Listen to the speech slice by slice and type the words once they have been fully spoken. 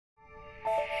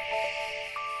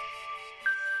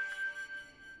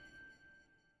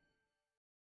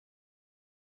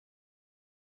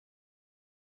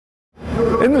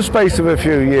In the space of a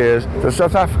few years, the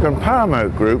South African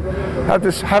Paramount Group have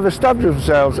established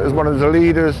themselves as one of the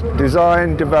leaders,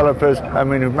 design, developers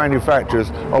and manufacturers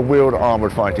of wheeled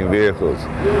armoured fighting vehicles.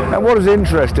 And what is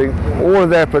interesting, all of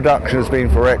their production has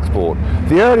been for export.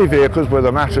 The early vehicles were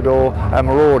the Matador and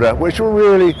Marauder, which were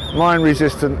really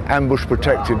mine-resistant,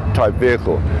 ambush-protected type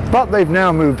vehicle. But they've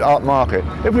now moved up market.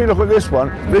 If we look at this one,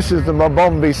 this is the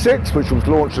Mbombe 6, which was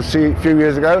launched a few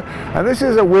years ago, and this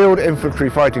is a wheeled infantry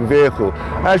fighting vehicle.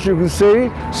 As you can see,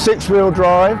 6-wheel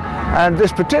drive, and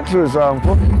this particular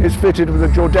example is fitted with a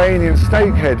Jordanian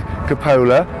snakehead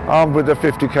cupola armed with a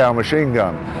 50 cal machine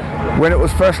gun. When it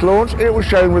was first launched, it was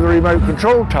shown with a remote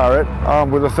control turret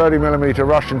armed with a 30mm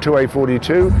Russian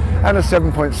 2A42 and a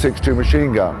 7.62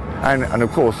 machine gun, and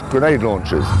of course grenade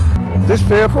launchers. This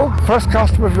vehicle, first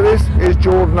customer for this is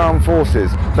Jordan Armed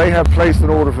Forces. They have placed an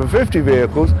order for 50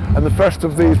 vehicles, and the first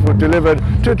of these were delivered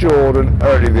to Jordan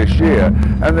early this year.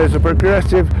 And there's a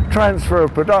progressive transfer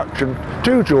of production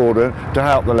to Jordan to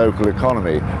help the local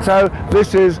economy. So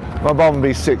this is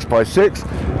Mbombe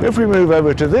 6x6. If we move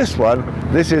over to this one,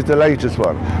 this is the latest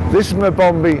one. This is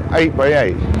Mbombe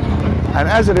 8x8. And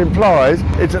as it implies,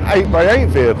 it's an 8x8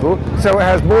 vehicle, so it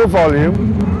has more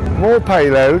volume, more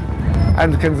payload,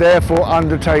 and can therefore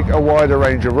undertake a wider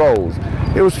range of roles.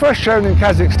 It was first shown in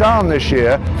Kazakhstan this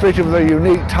year, fitted with a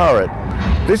unique turret.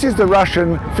 This is the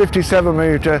Russian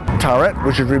 57mm turret,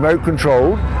 which is remote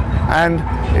controlled and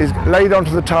is laid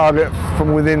onto the target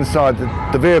from within inside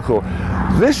the vehicle.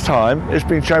 This time it's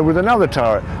been shown with another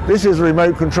turret. This is a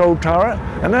remote controlled turret,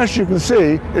 and as you can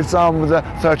see, it's armed with a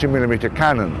 30mm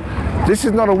cannon. This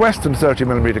is not a Western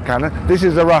 30mm cannon, this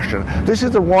is a Russian. This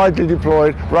is the widely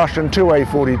deployed Russian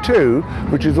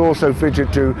 2A42, which is also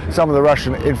fitted to some of the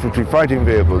Russian infantry fighting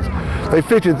vehicles. They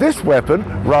fitted this weapon,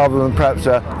 rather than perhaps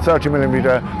a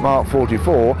 30mm Mark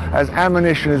 44, as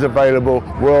ammunition is available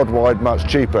worldwide much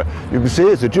cheaper. You can see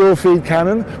it's a dual feed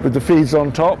cannon with the feeds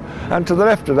on top, and to the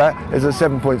left of that is a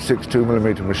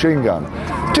 7.62mm machine gun.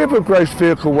 Typical gross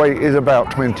vehicle weight is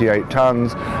about 28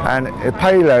 tonnes, and a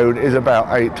payload is about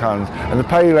 8 tonnes. And the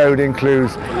payload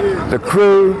includes the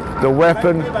crew, the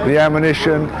weapon, the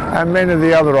ammunition, and many of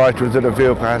the other items that a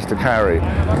vehicle has to carry.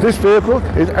 This vehicle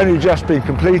is only just being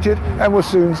completed and will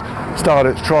soon start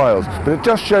its trials, but it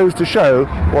just shows to show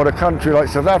what a country like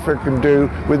South Africa can do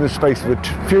within the space of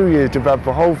a few years to develop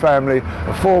a whole family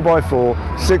of 4x4,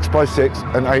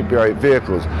 6x6 and 8x8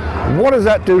 vehicles. What does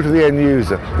that do to the end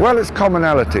user? Well, it's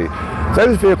commonality.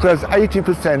 Those vehicles have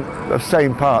 80% of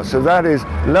same parts, so that is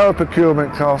lower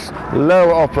procurement costs,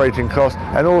 lower operating costs,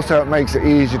 and also it makes it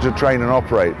easier to train and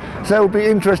operate. So it will be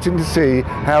interesting to see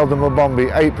how the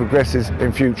Mbombe 8 progresses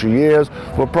in future years.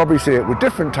 We'll probably see it with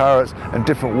different turrets and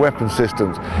different weapon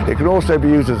systems. It can also be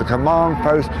used as a command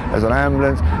post, as an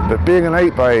ambulance, but being an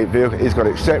 8x8 vehicle, it's got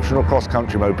exceptional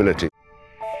cross-country mobility.